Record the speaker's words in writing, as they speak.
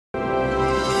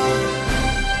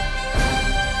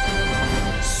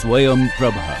Swayam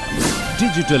Prabha.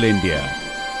 Digital India.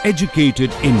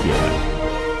 Educated India.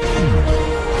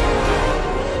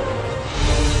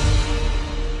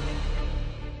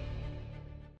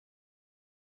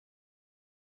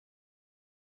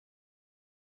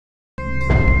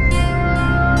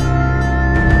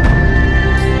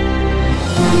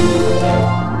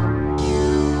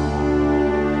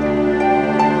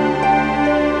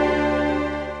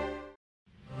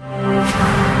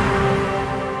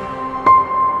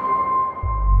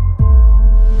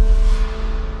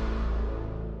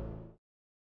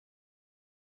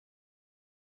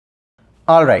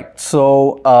 Alright,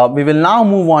 so we will now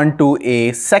move on to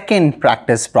a second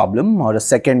practice problem or a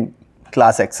second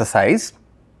class exercise.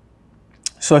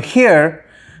 So here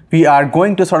we are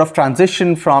going to sort of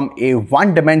transition from a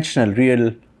one-dimensional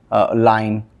real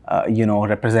line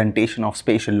representation of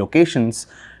spatial locations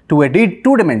to a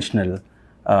two-dimensional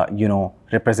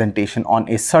representation on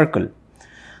a circle.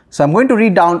 So I'm going to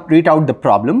read out the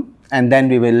problem, and then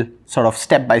we will sort of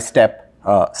step by step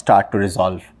start to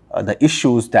resolve the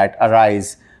issues that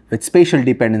arise with spatial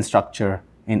dependent structure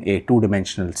in a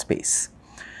two-dimensional space.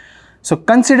 So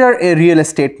consider a real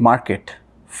estate market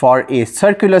for a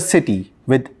circular city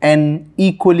with n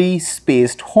equally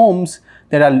spaced homes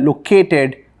that are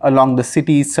located along the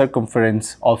city's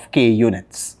circumference of k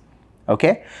units.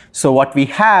 Okay, so what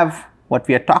we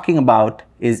are talking about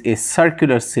is a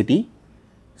circular city.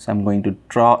 So I'm going to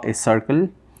draw a circle,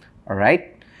 all right.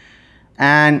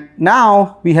 And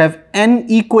now we have n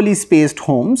equally spaced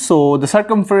homes. So the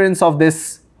circumference of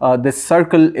this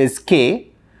circle is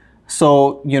k.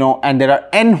 So and there are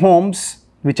n homes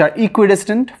which are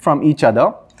equidistant from each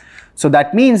other. So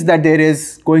that means that there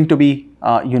is going to be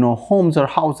homes or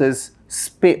houses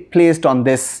placed on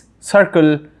this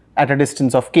circle at a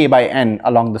distance of k by n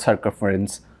along the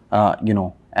circumference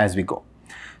as we go.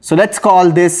 So let's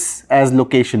call this as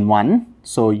location 1.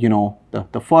 So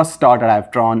the first star that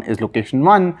I've drawn is location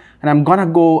 1, and I'm gonna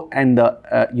go in the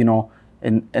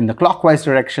in the clockwise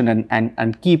direction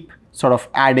and keep sort of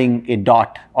adding a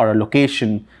dot or a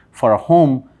location for a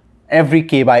home every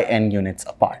k by n units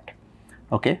apart.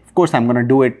 Okay, of course I'm gonna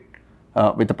do it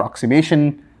with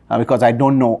approximation because I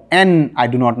don't know n. I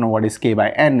do not know what is k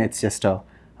by n. It's just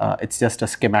a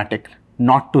schematic,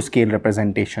 not to scale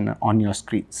representation on your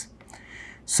screens.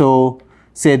 So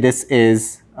say this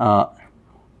is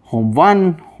home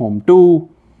 1, home 2,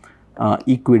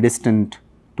 equidistant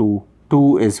to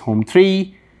 2 is home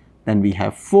 3, then we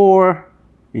have 4,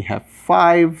 we have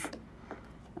 5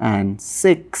 and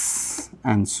 6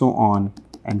 and so on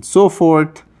and so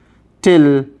forth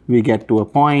till we get to a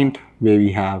point where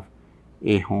we have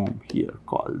a home here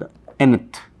called the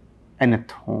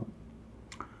nth home.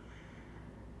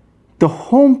 The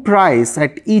home price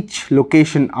at each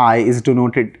location I is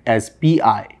denoted as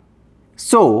PI.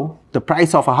 So the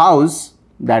price of a house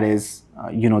that is,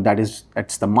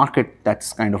 that's the market,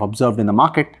 that's kind of observed in the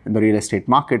market, in the real estate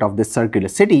market of this circular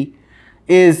city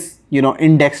is,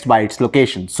 indexed by its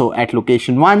location. So at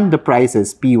location 1, the price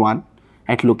is P1,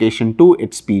 at location 2,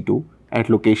 it's P2, at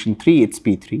location 3, it's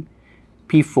P3,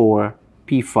 P4,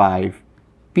 P5,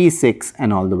 P6,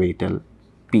 and all the way till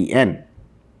Pn.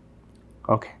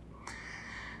 Okay.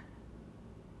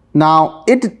 Now,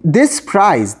 these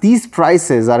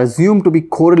prices are assumed to be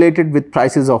correlated with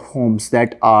prices of homes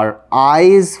that are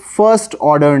i's first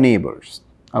order neighbors.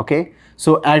 Okay,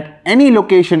 so at any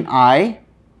location I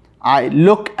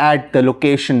look at the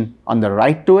location on the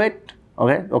right to it.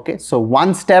 Okay, so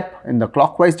one step in the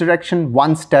clockwise direction,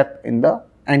 one step in the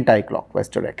anti-clockwise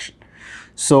direction.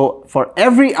 So for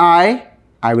every I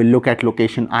will look at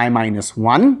location I minus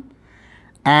 1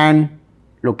 and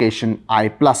location I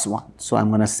plus 1. So I'm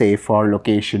going to say for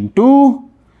location 2,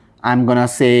 I'm going to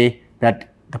say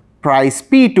that the price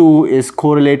P2 is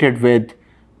correlated with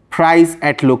price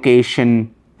at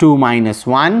location 2 minus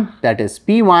 1, that is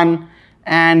P1,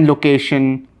 and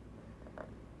location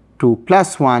 2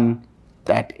 plus 1,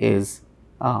 that is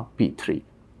P3.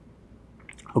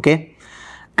 Okay,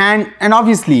 and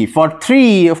obviously for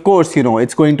 3, of course,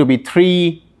 it's going to be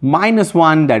 3 minus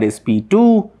 1, that is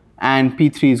P2, and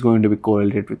P3 is going to be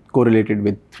correlated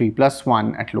with 3 plus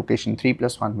 1 at location 3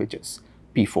 plus 1, which is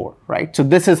P4, right? So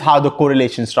this is how the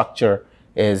correlation structure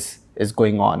is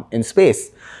going on in space.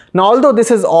 Now, although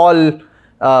this is all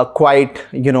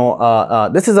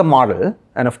this is a model,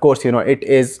 and of course, it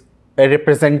is a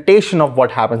representation of what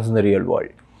happens in the real world.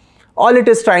 All it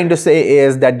is trying to say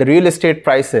is that the real estate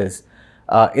prices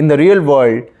in the real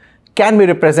world can be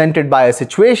represented by a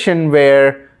situation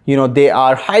where they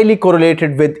are highly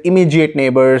correlated with immediate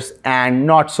neighbors and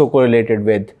not so correlated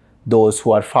with those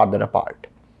who are farther apart.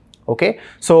 Okay,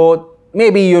 so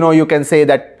maybe, you know, you can say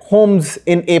that homes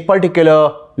in a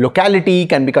particular locality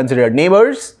can be considered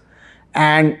neighbors,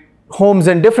 and homes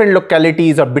in different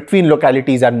localities or between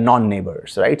localities are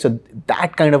non-neighbors, right? So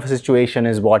that kind of a situation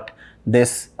is what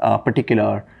this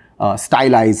particular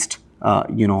stylized,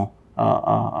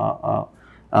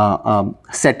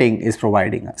 setting is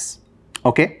providing us.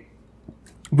 Okay,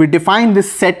 we define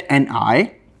this set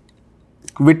Ni,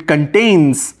 which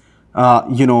contains,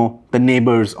 the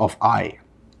neighbors of I.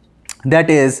 That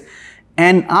is,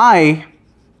 Ni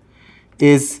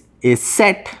is a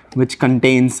set which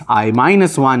contains I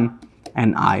minus 1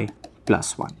 and I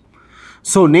plus 1.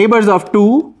 So neighbors of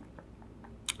 2,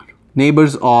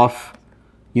 neighbors of,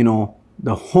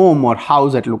 the home or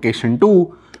house at location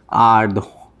 2 are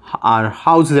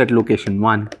houses at location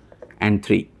 1 and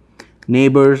 3.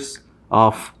 Neighbors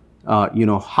of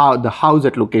the house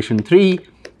at location 3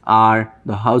 are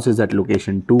the houses at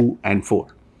location 2 and 4.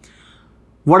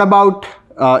 What about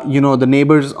the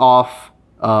neighbors of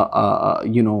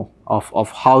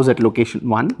house at location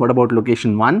 1? What about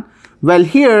location 1? Well,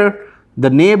 here the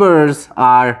neighbors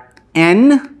are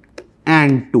n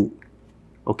and 2.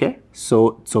 Okay,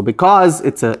 so because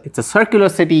it's a circular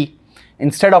city,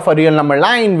 instead of a real number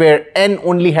line where n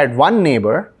only had one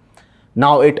neighbor,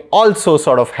 now it also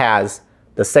sort of has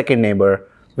the second neighbor,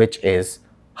 which is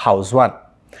house 1.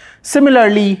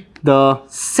 Similarly, the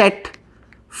set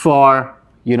for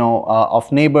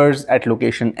of neighbors at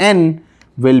location n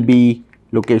will be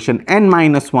location n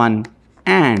minus 1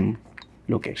 and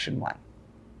location 1.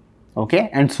 Okay,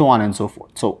 and so on and so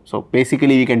forth. So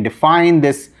basically we can define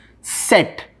this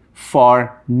set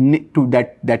for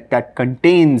that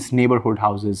contains neighborhood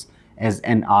houses as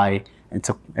Ni. It's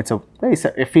a very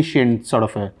efficient sort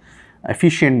of a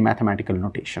efficient mathematical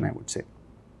notation, I would say.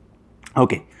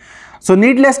 Okay, so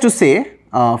needless to say,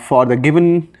 for the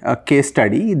given case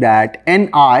study, that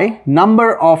Ni,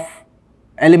 number of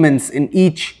elements in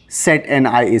each set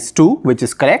Ni is 2, which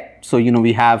is correct. So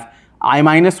we have I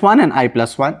minus 1 and I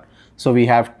plus 1. So we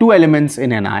have 2 elements in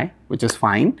Ni, which is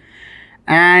fine.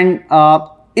 And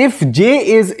if j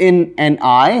is in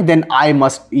Ni, then I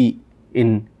must be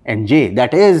in Nj.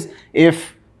 That is,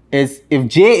 if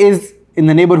j is in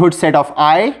the neighborhood set of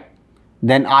I,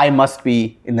 then I must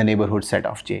be in the neighborhood set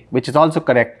of j, which is also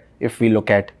correct if we look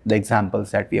at the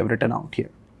examples that we have written out here.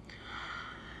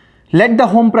 Let the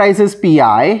home prices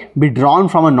Pi be drawn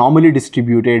from a normally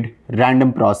distributed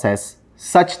random process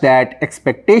such that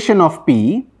expectation of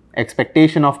P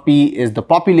is the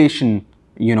population,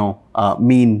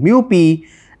 mean mu P,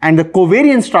 and the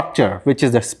covariance structure, which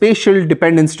is the spatial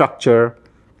dependence structure,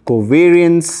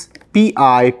 covariance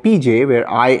Pi, Pj, where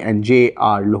I and j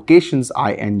are locations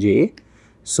I and j.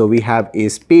 So we have a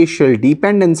spatial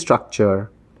dependence structure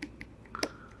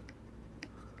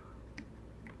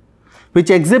which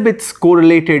exhibits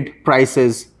correlated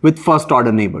prices with first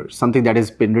order neighbors, something that has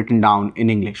been written down in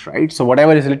English, right? So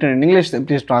whatever is written in English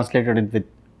simply is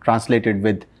translated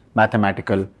with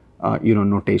mathematical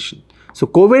notation. So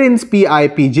covariance Pi,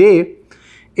 Pj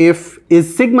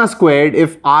is sigma squared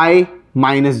if I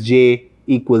minus j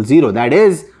equals 0. That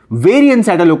is, variance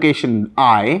at a location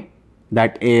I,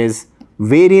 that is,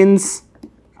 variance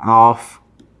of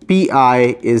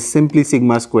Pi is simply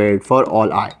sigma squared for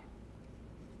all I.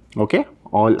 Okay,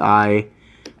 all I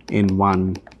in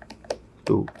 1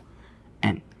 to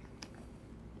n.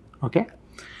 Okay,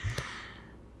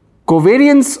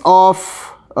 covariance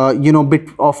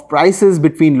of prices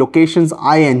between locations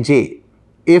I and j,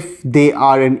 if they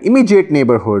are an immediate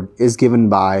neighborhood, is given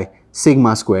by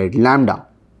sigma squared lambda,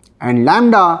 and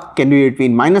lambda can be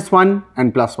between -1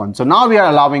 and +1. So now we are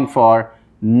allowing for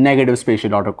negative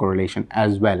spatial autocorrelation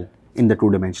as well in the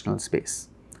two-dimensional space,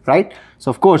 right? So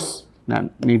of course,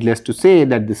 needless to say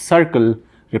that this circle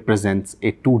represents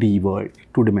a 2D world,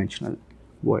 two-dimensional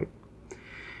world.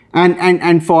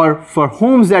 And for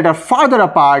homes that are farther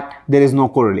apart, there is no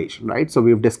correlation, right? So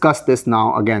we've discussed this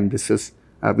now. Again, this is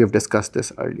we've discussed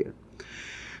this earlier.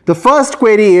 The first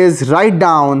query is write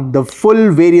down the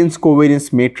full variance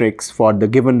covariance matrix for the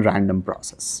given random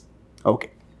process.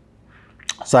 Okay.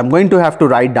 So I'm going to have to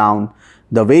write down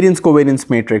the variance covariance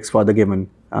matrix for the given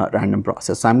random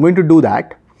process. So I'm going to do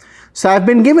that. So I've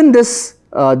been given this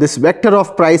this vector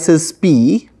of prices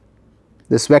P,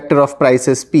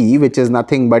 which is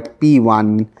nothing but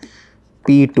P1,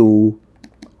 P2,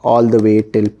 all the way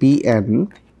till Pn.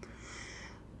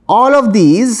 All of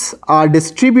these are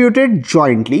distributed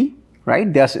jointly, right?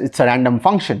 It's a random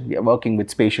function. We are working with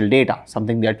spatial data,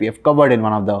 something that we have covered in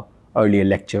one of the earlier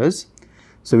lectures.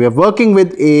 So we are working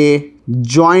with a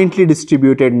jointly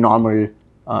distributed normal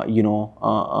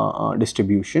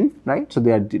distribution, right? So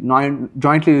they are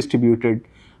jointly distributed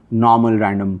normal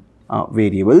random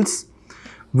variables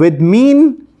with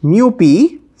mean mu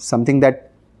p, something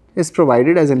that is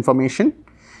provided as information,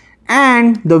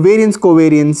 and the variance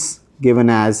covariance given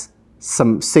as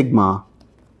some sigma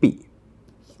p.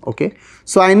 Okay,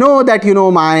 so I know that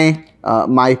my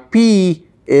my p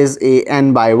is a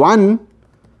n by 1,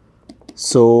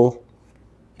 so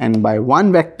n by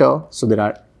 1 vector, so there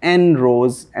are n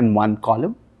rows and 1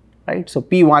 column, right? So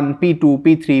p1, p2,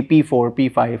 p3, p4,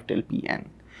 p5 till pn,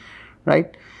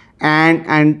 right?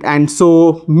 And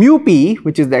so mu p,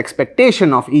 which is the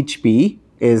expectation of each p,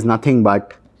 is nothing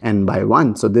but n by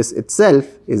 1. So this itself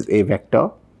is a vector,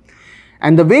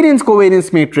 and the variance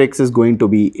covariance matrix is going to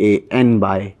be a n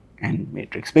by n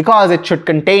matrix because it should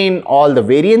contain all the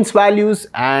variance values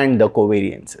and the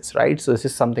covariances, right? So this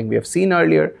is something we have seen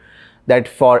earlier, that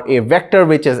for a vector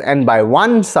which is n by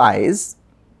 1 size,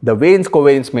 the variance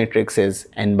covariance matrix is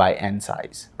n by n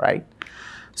size, right?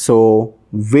 So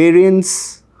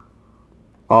variance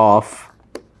of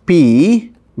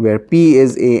p, where p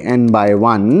is a n by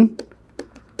 1,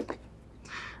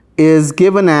 is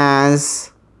given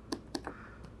as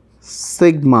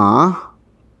sigma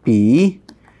p.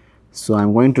 So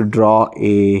I'm going to draw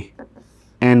a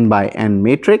n by n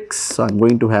matrix. So I'm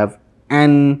going to have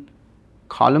n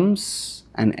columns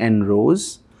and n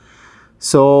rows.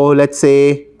 So let's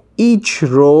say each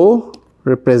row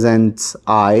represents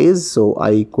i's, so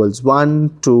I equals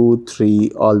 1, 2,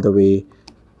 3 all the way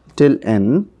till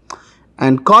n,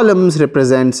 and columns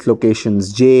represents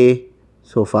locations j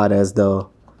so far as the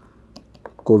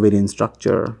covariance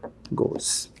structure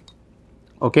goes.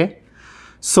 Okay,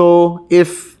 so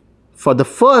if for the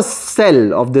first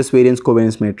cell of this variance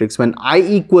covariance matrix, when I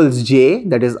equals j,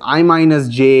 that is I minus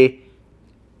j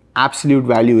absolute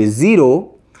value is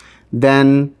 0,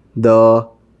 then the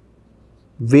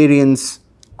variance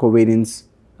covariance,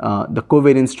 the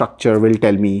covariance structure will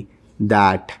tell me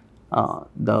that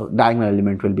the diagonal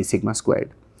element will be sigma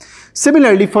squared.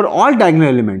 Similarly, for all diagonal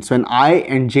elements, when I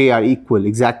and j are equal,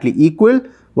 exactly equal,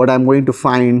 what I'm going to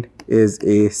find is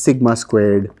a sigma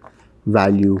squared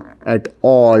value at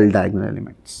all diagonal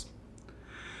elements.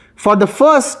 For the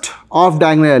first off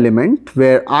diagonal element,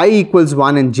 where I equals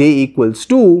 1 and j equals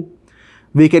 2,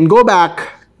 we can go back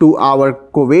to our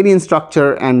covariance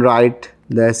structure and write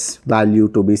this value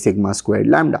to be sigma squared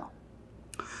lambda.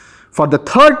 For the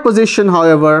third position,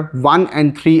 however, 1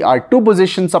 and 3 are 2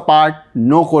 positions apart,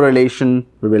 no correlation,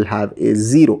 we will have a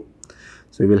 0.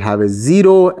 So we will have a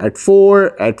 0 at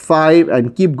 4, at 5,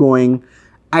 and keep going.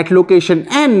 At location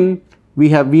n,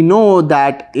 we know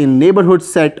that in neighborhood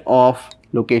set of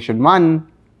location 1,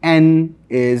 n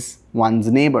is 1's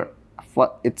neighbor.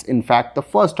 It's in fact the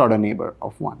first order neighbor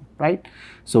of 1, right?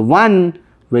 So 1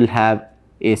 will have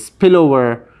a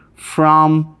spillover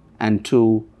from and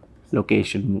to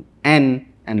location n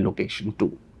and location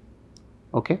 2.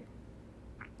 Okay,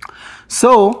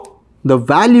 so the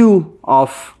value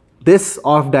of this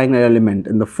off diagonal element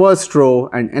in the first row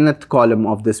and nth column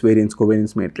of this variance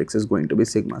covariance matrix is going to be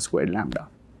sigma squared lambda.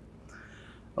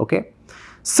 Okay,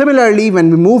 similarly, when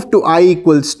we move to I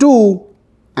equals 2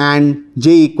 and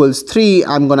j equals 3,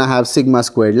 I'm going to have sigma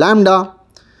squared lambda.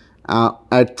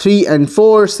 At 3 and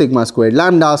 4, sigma squared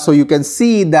lambda. So you can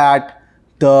see that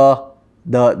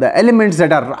the elements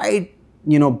that are right,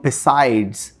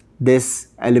 besides this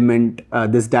element,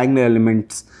 this diagonal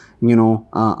elements,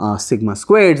 sigma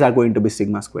squareds are going to be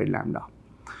sigma squared lambda.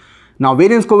 Now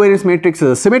variance covariance matrix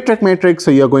is a symmetric matrix,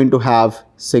 so you're going to have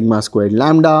sigma squared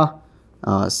lambda,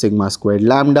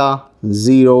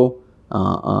 0,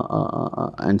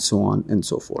 and so on and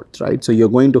so forth, right? So you're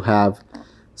going to have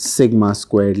sigma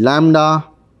squared lambda,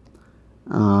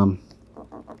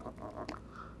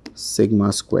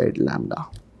 sigma squared lambda.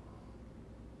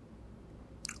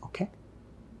 Okay.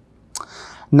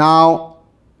 Now,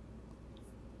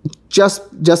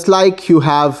 just like you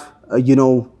have,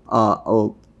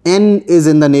 n is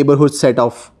in the neighborhood set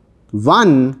of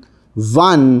 1,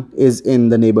 1 is in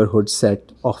the neighborhood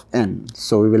set of n.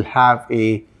 So we will have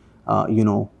a,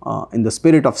 in the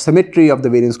spirit of symmetry of the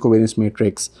variance covariance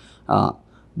matrix,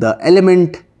 the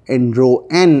element in row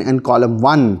n and column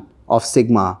 1 of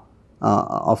sigma,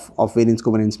 of variance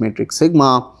covariance matrix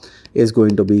sigma, is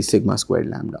going to be sigma squared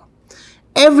lambda.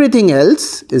 Everything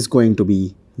else is going to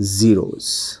be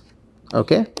zeros.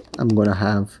 Okay, I'm going to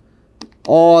have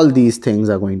all these things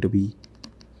are going to be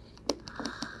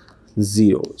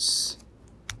zeros.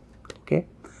 Okay,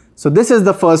 so this is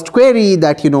the first query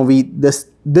that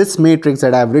this matrix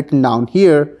that I have written down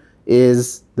here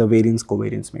is the variance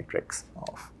covariance matrix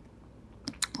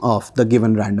of the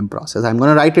given random process. I'm going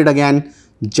to write it again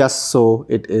just so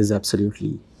it is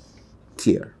absolutely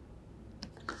clear.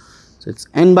 So it's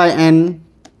n by n,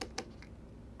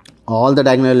 all the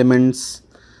diagonal elements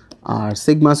are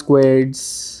sigma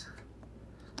squareds.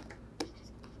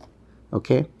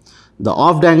 Okay. The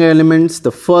off diagonal elements,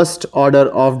 the first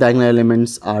order off diagonal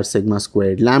elements are sigma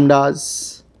squared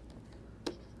lambdas.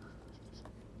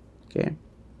 Okay.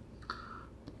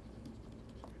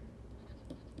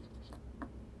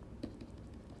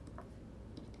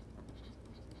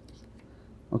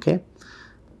 Okay.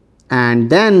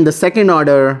 And then the second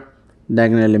order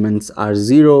diagonal elements are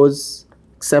zeros,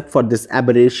 except for this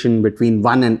aberration between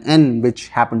 1 and n, which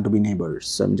happen to be neighbors.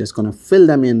 So I'm just going to fill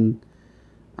them in.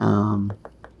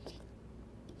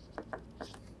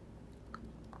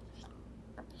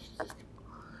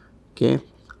 Okay.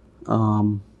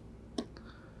 I'm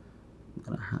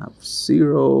going to have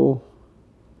 0,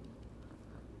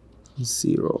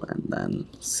 0, and then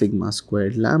sigma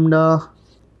squared lambda.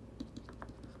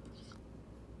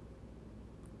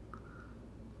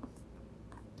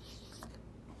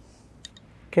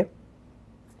 Okay.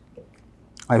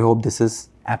 I hope this is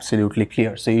absolutely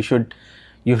clear. So you should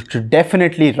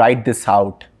definitely write this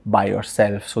out by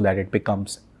yourself so that it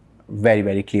becomes very,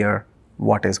 very clear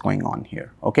what is going on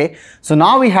here. Okay. So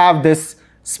now we have this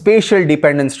spatial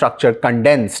dependent structure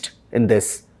condensed in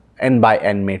this n by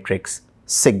n matrix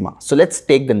sigma. So let's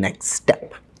take the next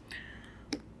step.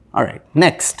 All right.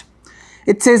 Next,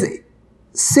 it says,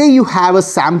 say you have a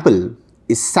sample,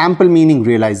 is sample meaning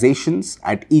realizations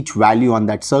at each value on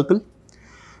that circle,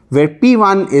 where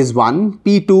P1 is 1,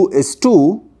 P2 is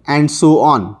 2, and so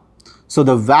on. So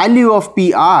the value of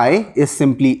Pi is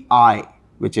simply I,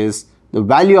 which is the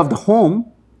value of the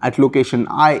home at location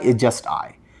I is just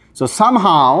I. So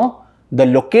somehow the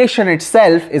location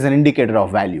itself is an indicator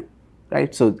of value,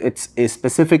 right? So it's a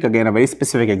specific, again, a very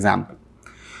specific example.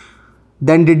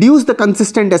 Then deduce the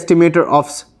consistent estimator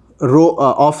of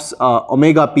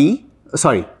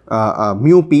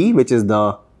mu p, which is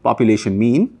the population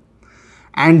mean,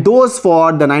 and those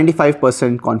for the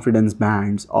 95% confidence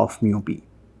bands of mu p.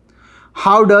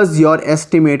 How does your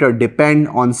estimator depend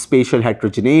on spatial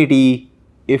heterogeneity,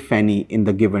 if any, in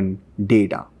the given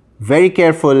data? Very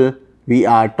careful, we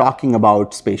are talking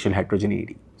about spatial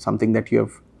heterogeneity, something that you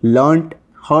have learned,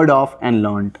 heard of and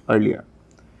learned earlier.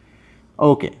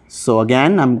 Okay, so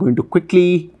again, I'm going to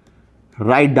quickly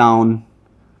write down,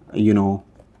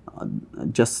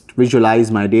 just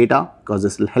visualize my data, because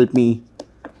this will help me,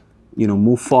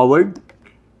 move forward.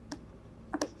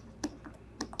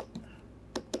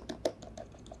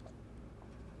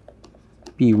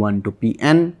 P1 to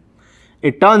Pn.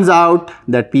 It turns out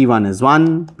that P1 is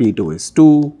 1, P2 is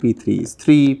 2, P3 is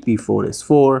 3, P4 is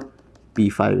 4,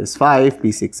 P5 is 5,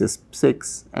 P6 is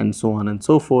 6, and so on and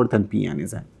so forth, and Pn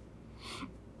is n.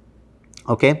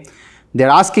 Okay, they're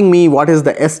asking me what is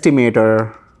the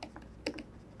estimator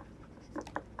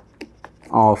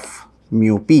of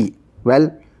mu p.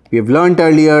 Well, we have learned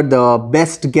earlier the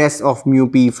best guess of mu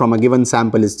p from a given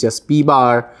sample is just p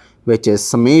bar, which is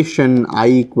summation I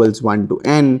equals 1 to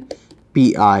n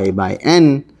pi by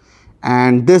n,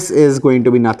 and this is going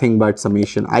to be nothing but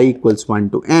summation I equals 1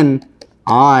 to n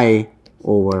I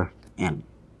over n.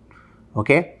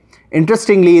 Okay.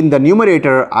 Interestingly, in the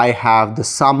numerator, I have the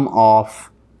sum of,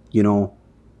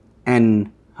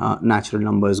 n natural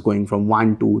numbers going from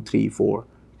 1, 2, 3, 4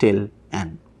 till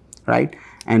n, right?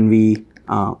 And we,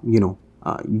 you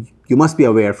must be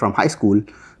aware from high school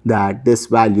that this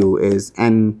value is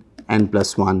n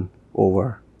plus 1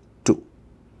 over 2.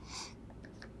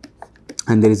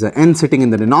 And there is an n sitting in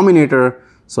the denominator,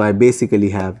 so I basically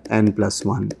have n plus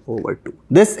 1 over 2.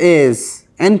 This is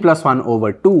n plus 1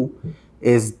 over 2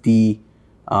 is the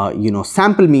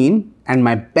sample mean and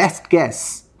my best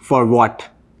guess for what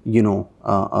the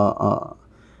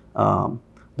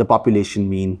population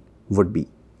mean would be.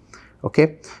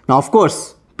 Okay. Now, of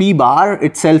course, p bar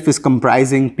itself is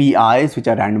comprising pi's, which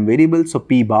are random variables. So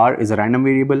p bar is a random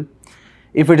variable.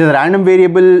 If it is a random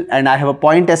variable and I have a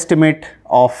point estimate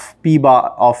of p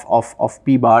bar of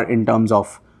p bar in terms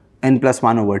of n plus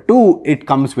 1 over 2, it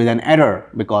comes with an error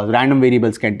because random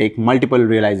variables can take multiple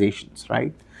realizations,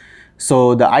 right?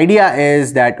 So the idea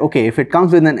is that, okay, if it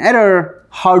comes with an error,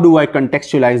 how do I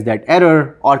contextualize that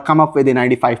error or come up with a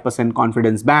 95%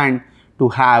 confidence band to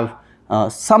have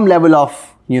some level of,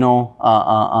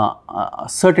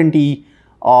 certainty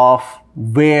of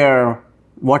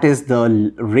what is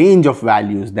the range of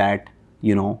values that,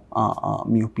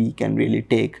 mu p can really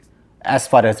take as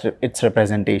far as its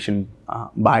representation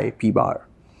by p bar,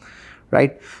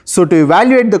 right? So to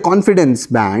evaluate the confidence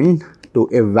band,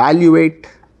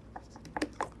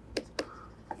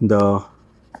 the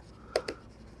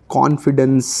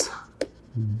confidence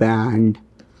band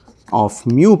of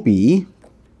mu p,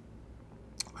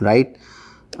 right?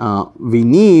 We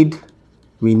need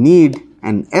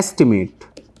an estimate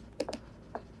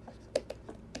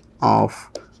of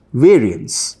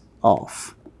variance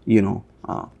of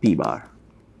P bar.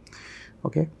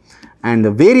 Okay, and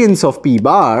the variance of P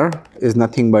bar is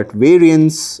nothing but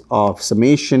variance of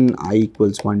summation I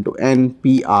equals 1 to n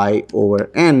Pi over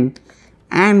n,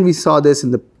 and we saw this in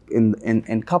the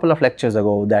in couple of lectures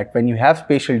ago that when you have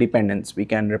spatial dependence, we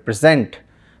can represent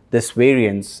this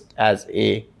variance as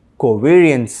a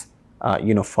covariance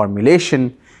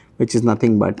formulation, which is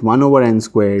nothing but 1 over n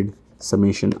squared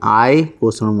summation I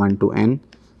goes from 1 to n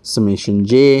summation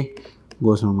j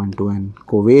goes from 1 to n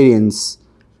covariance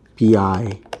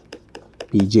Pi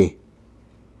Pj.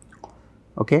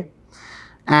 Okay,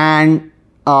 and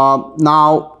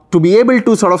now to be able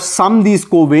to sort of sum these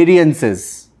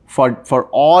covariances for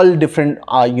all different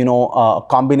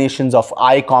combinations of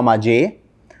I comma j.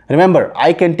 Remember,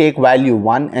 I can take value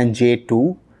 1 and j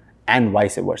 2 and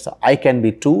vice versa. I can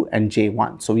be 2 and j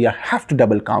 1. So we have to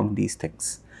double count these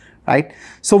things, right?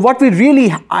 So what we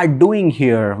really are doing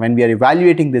here when we are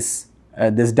evaluating this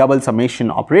this double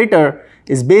summation operator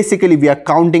is basically we are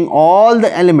counting all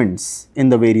the elements in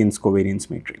the variance covariance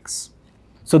matrix.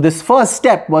 So this first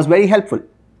step was very helpful,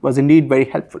 was indeed very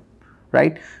helpful,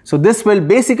 right? So this will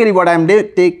basically what I'm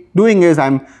doing is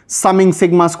I'm summing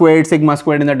sigma squared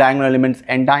in the diagonal elements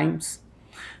n times.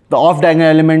 The off diagonal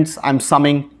elements I'm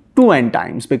summing 2n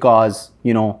times because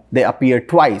they appear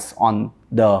twice on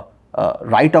the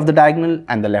right of the diagonal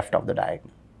and the left of the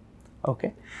diagonal.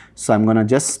 Okay, so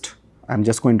I'm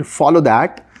just going to follow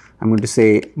that. I'm going to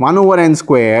say 1 over n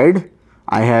squared,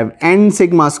 I have n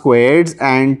sigma squareds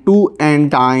and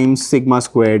 2n times sigma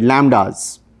squared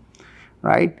lambdas,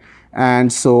 right?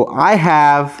 And so I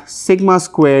have sigma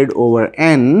squared over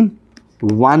n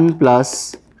 1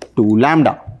 plus 2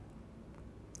 lambda.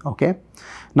 Okay,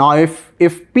 now if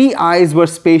Pi's were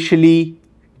spatially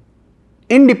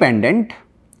independent,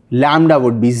 lambda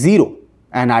would be 0,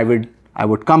 and I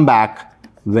would come back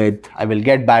with, I will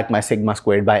get back my sigma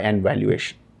squared by n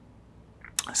valuation.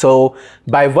 So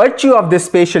by virtue of this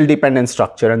spatial dependence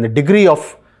structure and the degree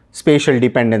of spatial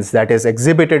dependence that is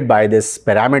exhibited by this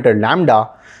parameter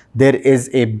lambda, there is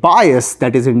a bias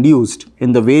that is induced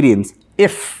in the variance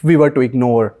if we were to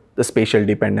ignore the spatial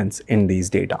dependence in these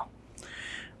data.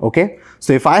 Okay,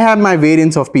 so if I have my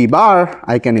variance of P bar,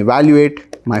 I can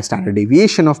evaluate my standard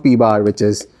deviation of P bar, which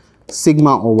is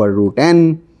sigma over root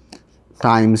n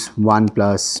times 1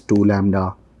 plus 2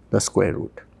 lambda the square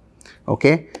root.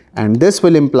 Okay, and this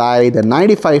will imply the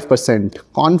 95%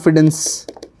 confidence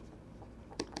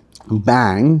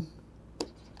band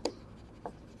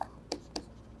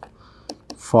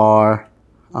for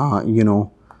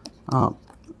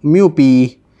mu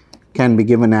p can be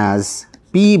given as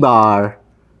P bar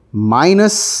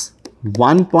minus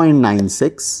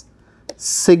 1.96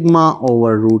 sigma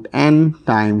over root n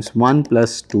times 1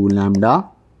 plus 2 lambda,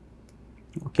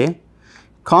 okay,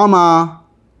 comma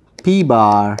P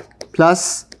bar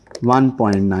plus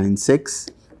 1.96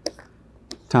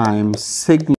 times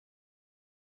sigma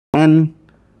n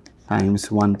times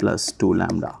 1 plus 2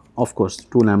 lambda. Of course,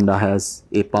 2 lambda has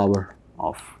a power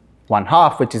of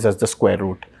 1/2, which is as the square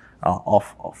root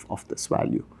of this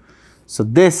value. So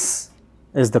this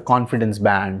is the confidence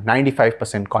band,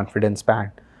 95% confidence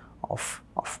band of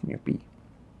mu p.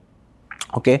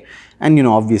 Okay, and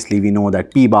obviously we know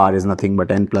that P bar is nothing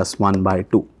but n plus 1 by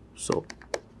 2. So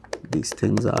these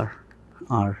things are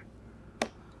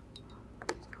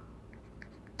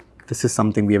this is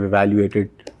something we have evaluated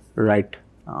right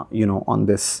on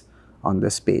this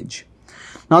page.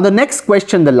 Now the next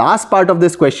question, the last part of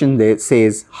this question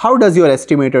says, how does your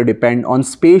estimator depend on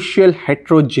spatial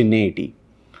heterogeneity?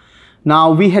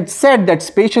 Now we had said that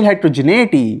spatial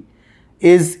heterogeneity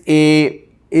is a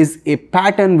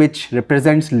pattern which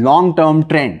represents long-term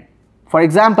trend. For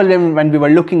example, when we were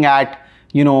looking at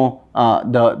the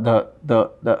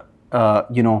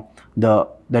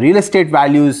real estate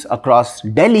values across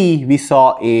Delhi, we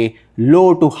saw a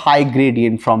low to high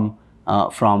gradient from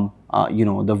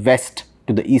the west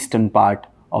to the eastern part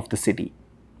of the city,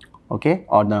 okay,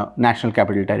 or the National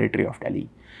Capital Territory of Delhi,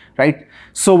 right?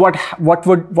 So what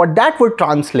that would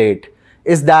translate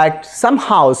is that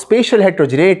somehow spatial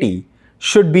heterogeneity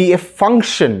should be a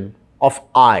function of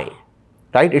I,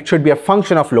 right? It should be a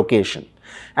function of location.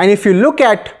 And if you look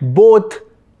at both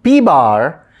P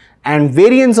bar and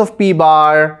variance of P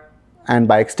bar, and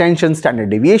by extension standard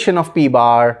deviation of P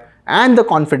bar and the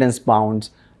confidence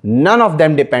bounds, none of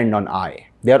them depend on I.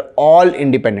 They are all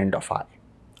independent of I,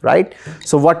 right?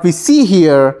 So what we see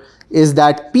here is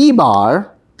that P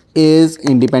bar is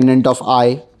independent of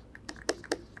I,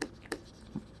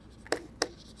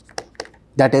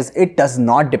 That is, it does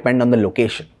not depend on the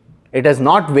location. It is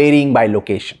not varying by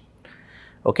location.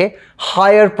 Okay,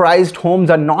 higher priced homes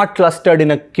are not clustered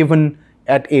in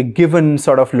at a given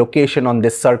sort of location on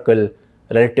this circle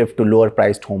relative to lower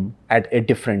priced home at a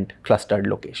different clustered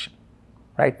location,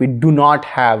 right? We do not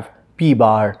have P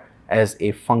bar as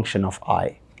a function of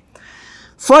I.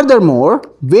 Furthermore,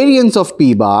 variance of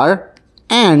P bar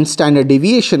and standard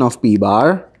deviation of P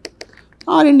bar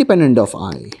are independent of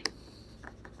I.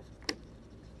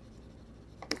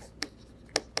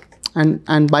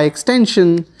 And by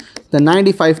extension, the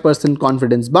 95%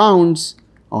 confidence bounds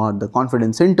or the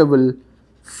confidence interval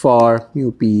for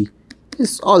mu p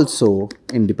is also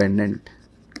independent.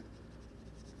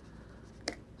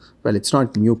 Well, it's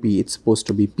not mu p, it's supposed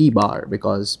to be P bar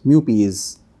because mu p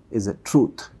is a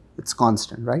truth, it's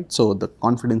constant, right? So the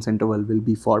confidence interval will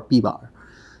be for P bar.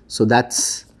 So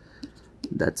that's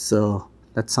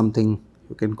something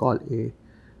you can call a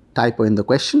typo in the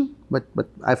question, but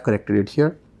I've corrected it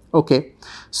here. Okay,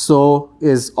 so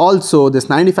is also this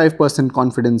 95%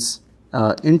 confidence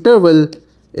interval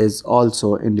is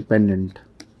also independent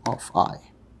of I.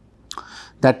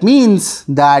 That means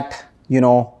that, you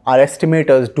know, our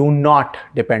estimators do not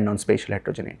depend on spatial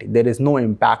heterogeneity. There is no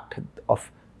impact of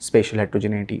spatial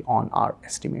heterogeneity on our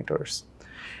estimators,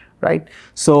 right?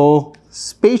 So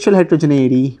spatial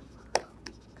heterogeneity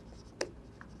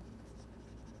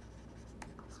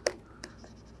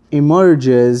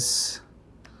emerges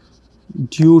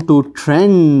due to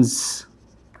trends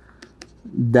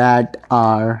that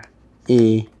are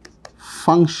a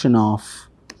function of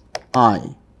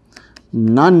I.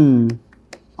 None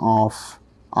of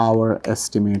our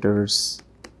estimators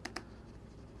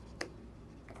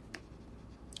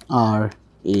are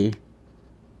a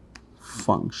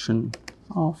function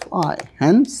of I.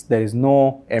 Hence, there is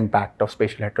no impact of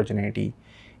spatial heterogeneity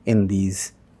in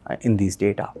these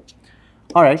data.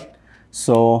 All right.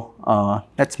 So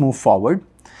let's move forward.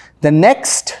 The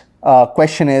next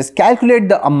question is, calculate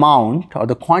the amount or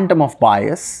the quantum of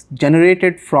bias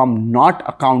generated from not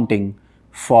accounting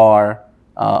for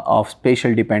of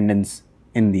spatial dependence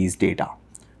in these data,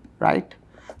 right?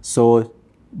 So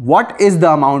what is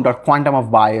the amount or quantum of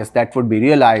bias that would be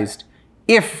realized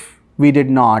if we did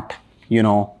not,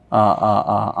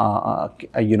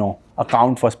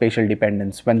 account for spatial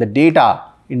dependence when the data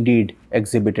indeed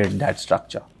exhibited that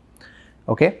structure?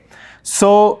 Okay,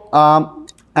 so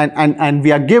and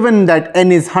we are given that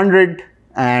n is 100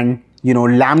 and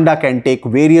lambda can take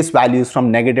various values from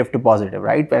negative to positive,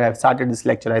 right? When I started this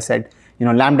lecture I said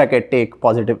lambda can take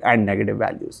positive and negative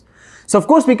values. So of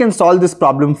course we can solve this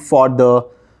problem for the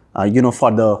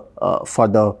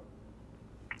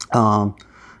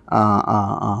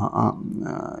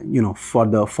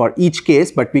for each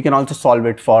case, but we can also solve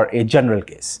it for a general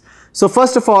case. So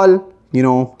first of all,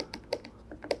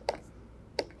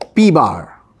 P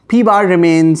bar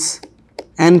remains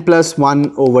n plus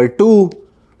 1 over 2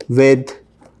 with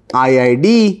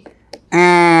IID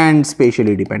and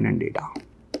spatially dependent data.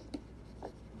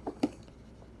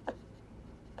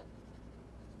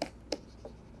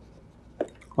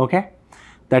 Okay,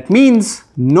 that means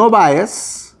no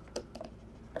bias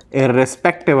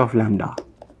irrespective of lambda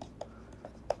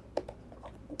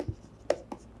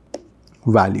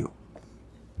value.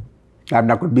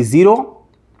 Lambda could be 0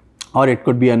 or it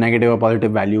could be a negative or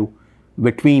positive value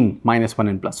between -1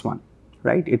 and +1,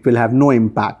 right? It will have no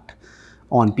impact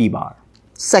on P bar.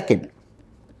 Second,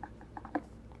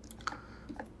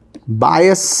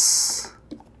 bias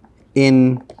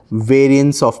in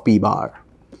variance of P bar.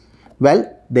 Well,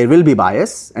 there will be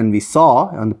bias, and we saw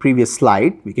on the previous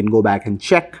slide, we can go back and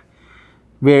check,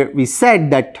 where we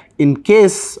said that in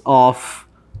case of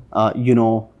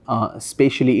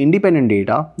spatially independent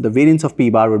data, the variance of P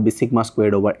bar would be sigma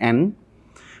squared over n,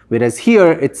 whereas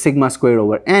here it's sigma squared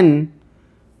over n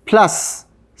plus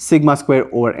sigma squared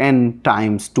over n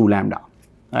times 2 lambda,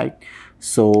 right?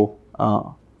 So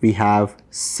we have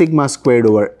sigma squared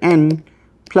over n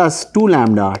plus 2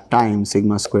 lambda times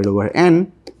sigma squared over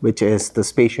n, which is the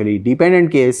spatially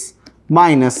dependent case,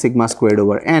 minus sigma squared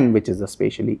over n, which is the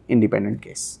spatially independent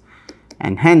case.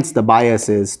 And hence the bias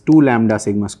is 2 lambda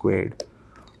sigma squared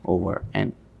over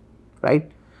n, right?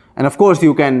 And of course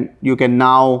you can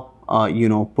now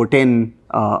put in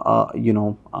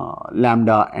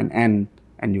lambda and n,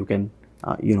 and you can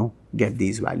get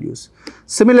these values.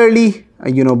 Similarly,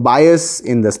 bias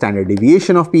in the standard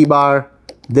deviation of P bar,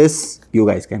 this you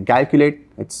guys can calculate.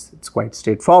 It's quite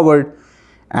straightforward.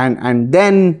 And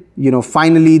then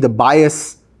finally the bias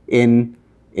in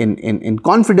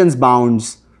confidence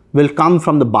bounds will come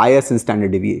from the bias in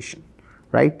standard deviation,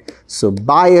 right? So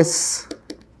bias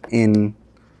in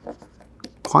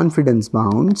confidence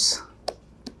bounds,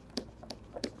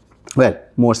 well,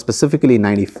 more specifically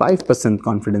 95%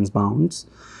 confidence bounds,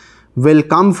 will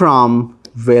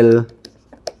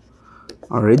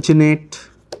originate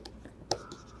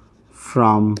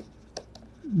from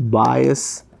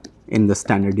bias in the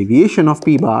standard deviation of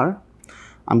P bar.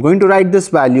 I'm going to write this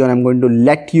value and I'm going to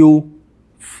let you,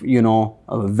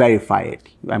 verify it.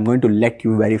 I'm going to let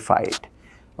you verify it.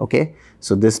 Okay.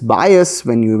 So this bias,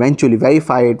 when you eventually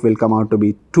verify it, will come out to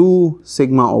be 2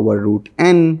 sigma over root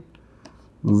n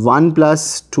 1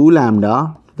 plus 2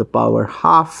 lambda to the power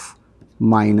half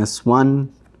minus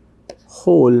 1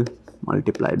 whole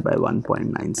multiplied by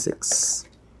 1.96.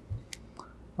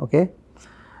 Okay.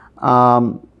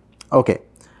 Okay.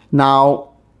 Now,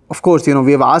 of course,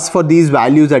 we have asked for these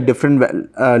values at different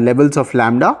levels of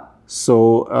lambda.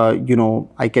 So,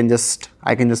 I can just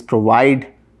provide,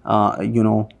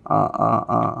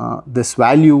 this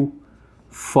value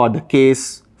for the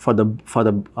case for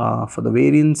the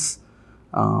variance.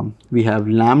 We have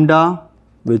lambda,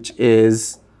 which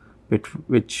has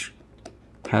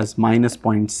minus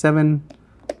 0.7,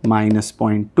 minus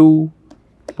 0.2,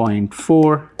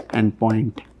 0.4 and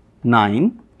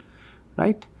 0.9,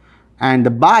 right? And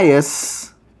the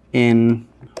bias in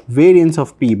variance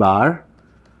of P bar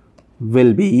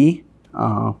will be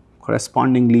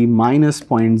correspondingly minus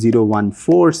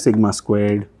 0.014 sigma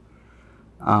squared,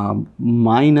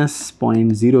 minus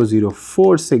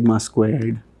 0.004 sigma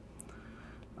squared,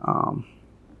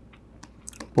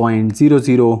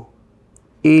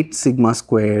 0.008 sigma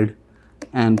squared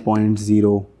and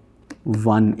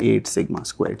 0.018 sigma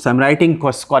squared. So I'm writing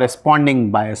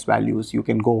corresponding bias values. You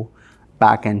can go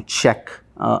back and check,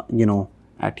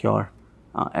 at your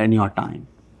time.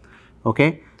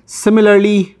 Okay.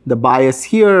 Similarly, the bias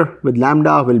here with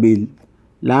lambda will be,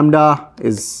 lambda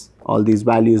is all these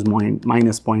values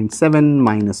minus 0.7,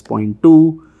 minus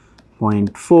 0.2,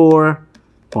 0.4,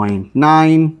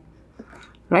 0.9,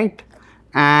 right?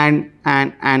 And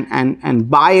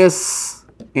bias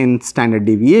in standard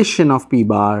deviation of P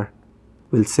bar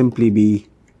will simply be,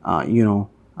 the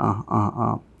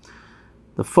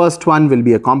first one will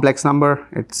be a complex number.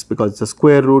 It's because it's the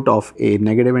square root of a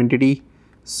negative entity.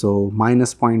 So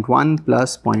minus 0.1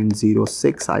 plus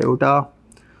 0.06 iota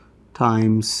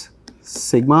times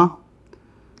sigma,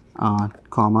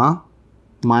 comma,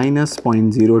 minus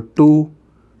 0.02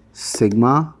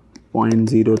 sigma,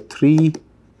 0.03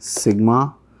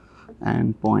 sigma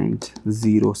and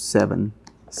 0.07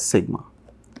 sigma.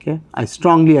 Okay. I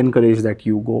strongly encourage that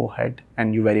you go ahead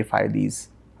and you verify these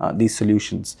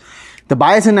solutions. The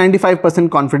bias in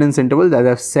 95% confidence interval, as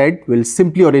I've said, will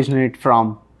simply originate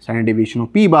from standard deviation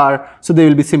of P bar. So they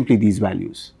will be simply these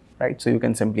values, right? So you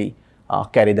can simply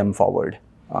carry them forward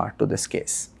to this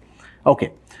case.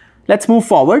 Okay. Let's move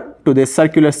forward to this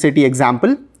circular city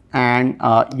example. And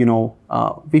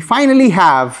we finally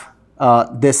have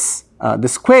this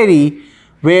query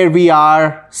where we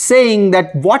are saying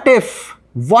that what if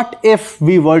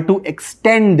we were to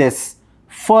extend this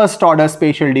first order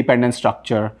spatial dependent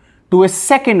structure to a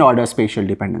second order spatial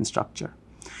dependent structure.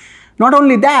 Not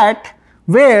only that,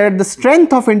 where the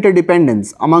strength of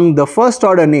interdependence among the first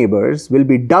order neighbors will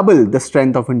be double the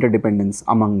strength of interdependence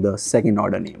among the second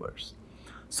order neighbors.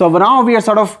 So now we are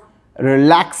sort of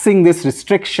relaxing this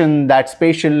restriction that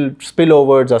spatial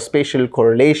spillovers or spatial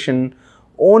correlation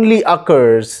only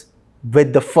occurs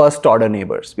with the first order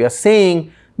neighbors. We are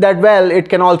saying that, well, it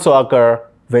can also occur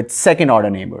with second order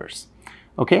neighbors.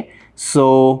 Okay,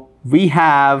 so we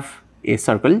have a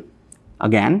circle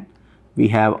again. We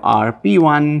have our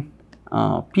P1,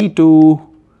 P2,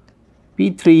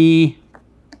 P3,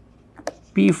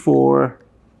 P4,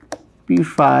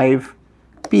 P5,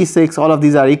 P6, all of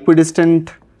these are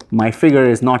equidistant. My figure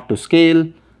is not to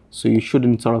scale, so you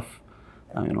shouldn't sort of,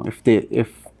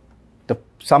 if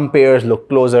some pairs look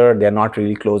closer, they're not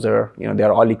really closer,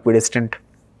 they're all equidistant.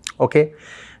 Okay,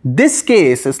 this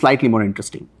case is slightly more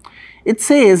interesting. It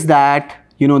says that,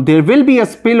 there will be a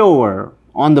spillover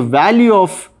on the value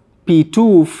of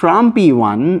P2 from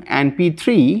P1 and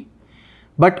P3,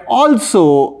 but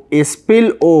also a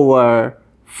spillover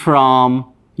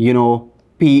from,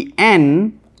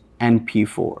 Pn and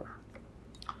P4.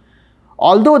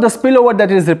 Although the spillover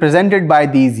that is represented by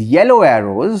these yellow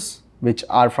arrows, which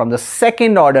are from the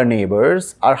second order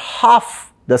neighbors, are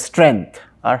half the strength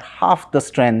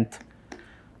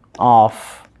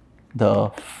of the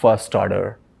first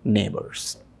order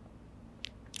neighbors.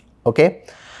 Okay,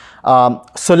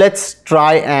 so let's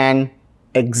try and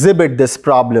exhibit this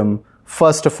problem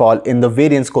first of all in the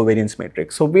variance covariance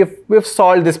matrix. So we've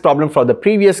solved this problem for the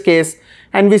previous case,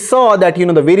 and we saw that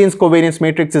the variance covariance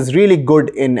matrix is really good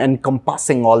in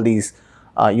encompassing all these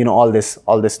all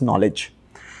this knowledge.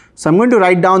 So I'm going to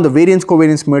write down the variance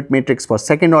covariance matrix for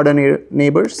second order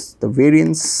neighbors, the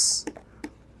variance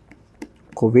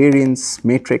covariance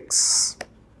matrix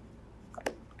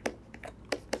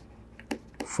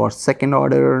for second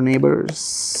order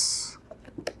neighbors.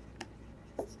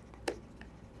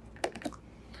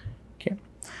 Okay.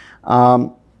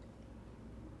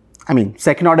 I mean,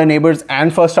 second order neighbors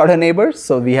and first order neighbors.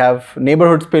 So we have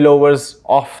neighborhood spillovers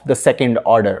of the second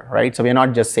order, right? So we are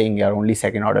not just saying we are only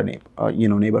second order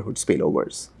neighborhood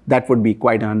spillovers. That would be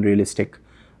quite an unrealistic,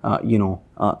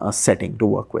 a setting to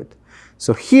work with.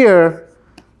 So here,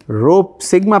 rho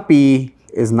sigma p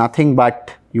is nothing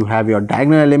but you have your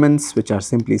diagonal elements, which are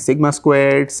simply sigma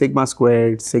squared, sigma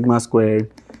squared, sigma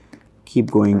squared,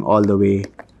 keep going all the way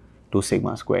to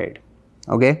sigma squared.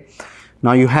 Okay.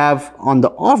 Now you have on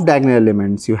the off diagonal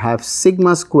elements, you have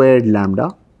sigma squared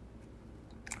lambda,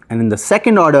 and in the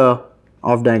second order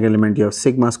off diagonal element, you have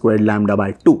sigma squared lambda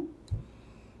by 2.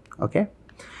 Okay.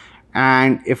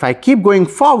 And if I keep going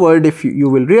forward, if you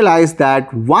will realize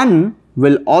that 1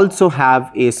 will also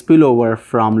have a spillover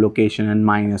from location n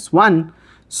minus 1.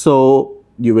 So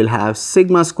you will have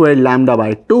sigma squared lambda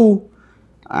by 2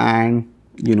 and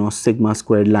sigma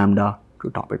squared lambda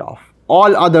to top it off.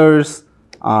 All others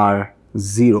are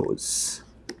zeros.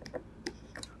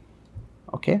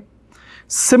 Okay.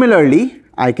 Similarly,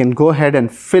 I can go ahead and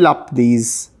fill up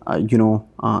these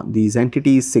these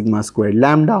entities: sigma squared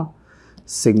lambda,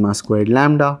 sigma squared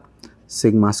lambda,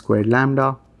 sigma squared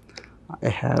lambda. I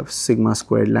have sigma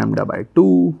squared lambda by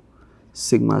 2,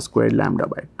 sigma squared lambda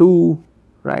by 2,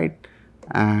 right,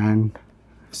 and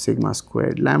sigma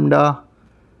squared lambda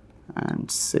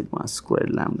and sigma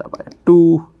squared lambda by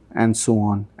 2, and so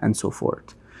on and so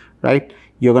forth. Right,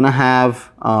 you're going to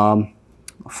have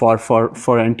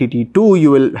for entity 2, you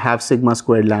will have sigma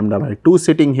squared lambda by 2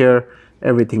 sitting here.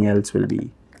 Everything else will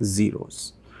be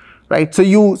zeros. Right, so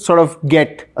you sort of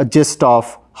get a gist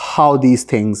of how these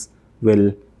things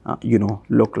will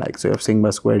look like. So you have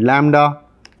sigma squared lambda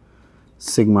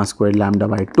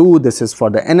by 2. This is for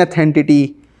the nth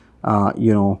entity.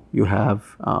 You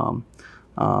have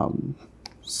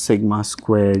sigma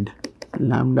squared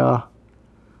lambda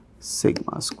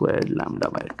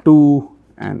by 2,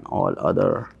 and all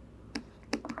other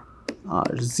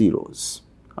are zeros.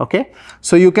 Okay,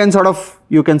 so you can sort of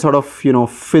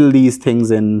fill these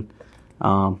things in,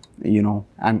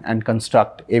 and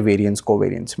construct a variance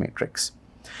covariance matrix.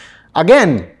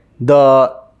 Again,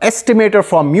 the estimator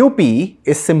for mu p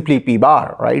is simply p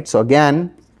bar, right? So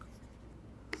again,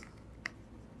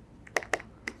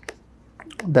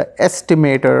 the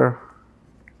estimator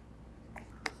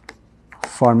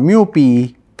for mu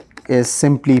p is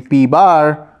simply p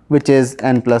bar, which is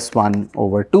n plus 1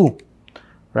 over 2,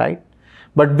 right?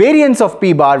 But variance of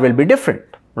p bar will be different,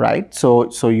 right?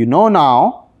 So you know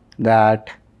now that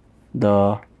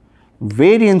the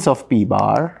variance of p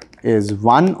bar is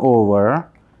 1 over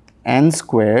n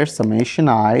square summation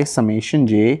I summation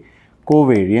j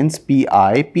covariance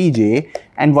pi pj,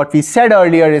 and what we said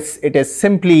earlier is it is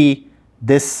simply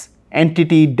this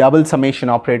entity double summation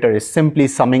operator is simply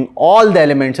summing all the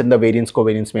elements in the variance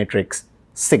covariance matrix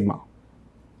sigma,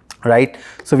 right?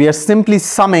 So we are simply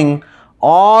summing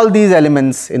all these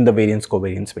elements in the variance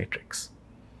covariance matrix.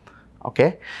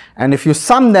 Okay, and if you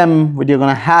sum them, what you're going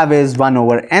to have is 1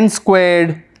 over n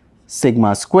squared,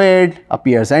 sigma squared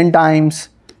appears n times,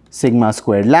 sigma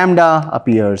squared lambda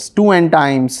appears 2n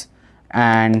times,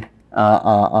 and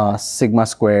sigma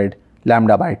squared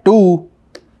lambda by 2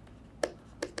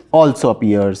 also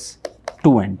appears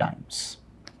 2n times.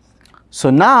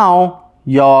 So now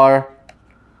your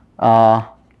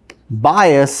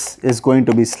bias is going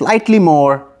to be slightly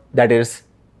more, that is,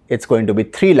 it's going to be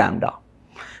 3 lambda.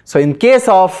 So in case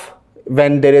of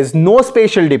when there is no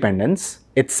spatial dependence,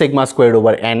 it's sigma squared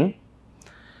over n.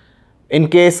 In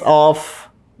case of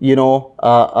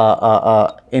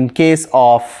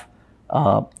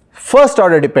first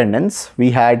order dependence,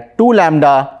 we had 2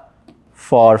 lambda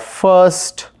for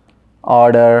first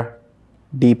order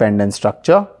dependent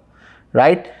structure,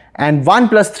 right, and 1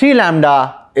 plus 3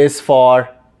 lambda is for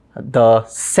the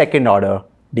second order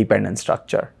dependent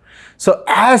structure. So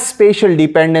as spatial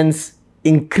dependence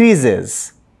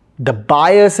increases, the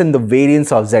bias in the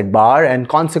variance of z bar, and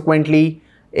consequently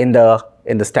in the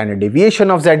standard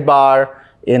deviation of z bar,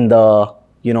 in the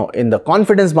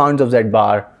confidence bounds of z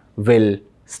bar will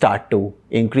start to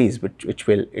increase,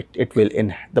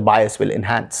 the bias will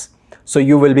enhance. So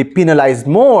you will be penalized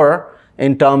more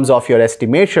in terms of your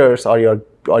estimators or your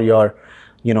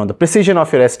the precision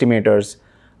of your estimators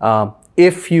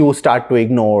if you start to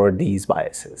ignore these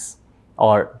biases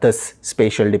or this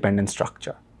spatial dependent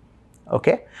structure.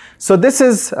 Okay, so this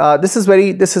was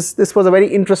a very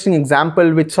interesting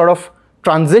example which sort of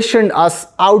transitioned us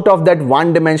out of that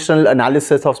one-dimensional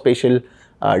analysis of spatial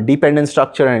dependent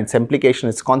structure and its implication,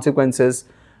 its consequences,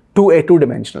 to a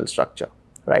two-dimensional structure,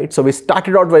 right? So we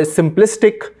started out very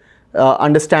simplistic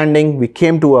understanding, we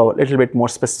came to a little bit more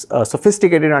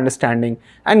sophisticated understanding,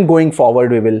 and going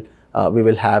forward we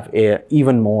will have a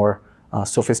even more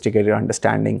sophisticated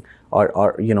understanding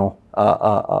of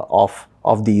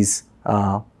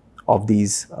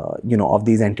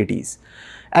these entities.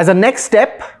 As a next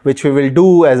step, which we will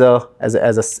do as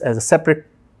a separate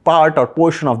part or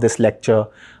portion of this lecture,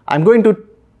 I'm going to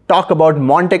talk about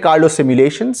Monte Carlo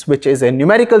simulations, which is a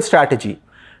numerical strategy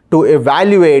to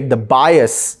evaluate the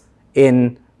bias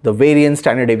in the variance,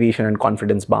 standard deviation, and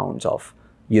confidence bounds of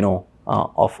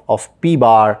P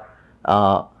bar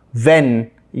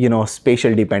when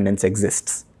spatial dependence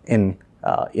exists in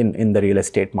the real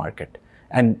estate market.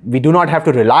 And we do not have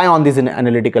to rely on these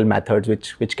analytical methods,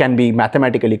 which can be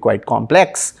mathematically quite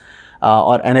complex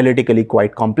or analytically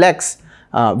quite complex.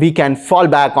 We can fall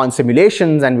back on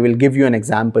simulations, and we will give you an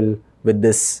example with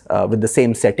this with the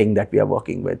same setting that we are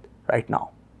working with right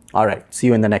now. All right, see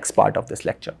you in the next part of this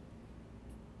lecture.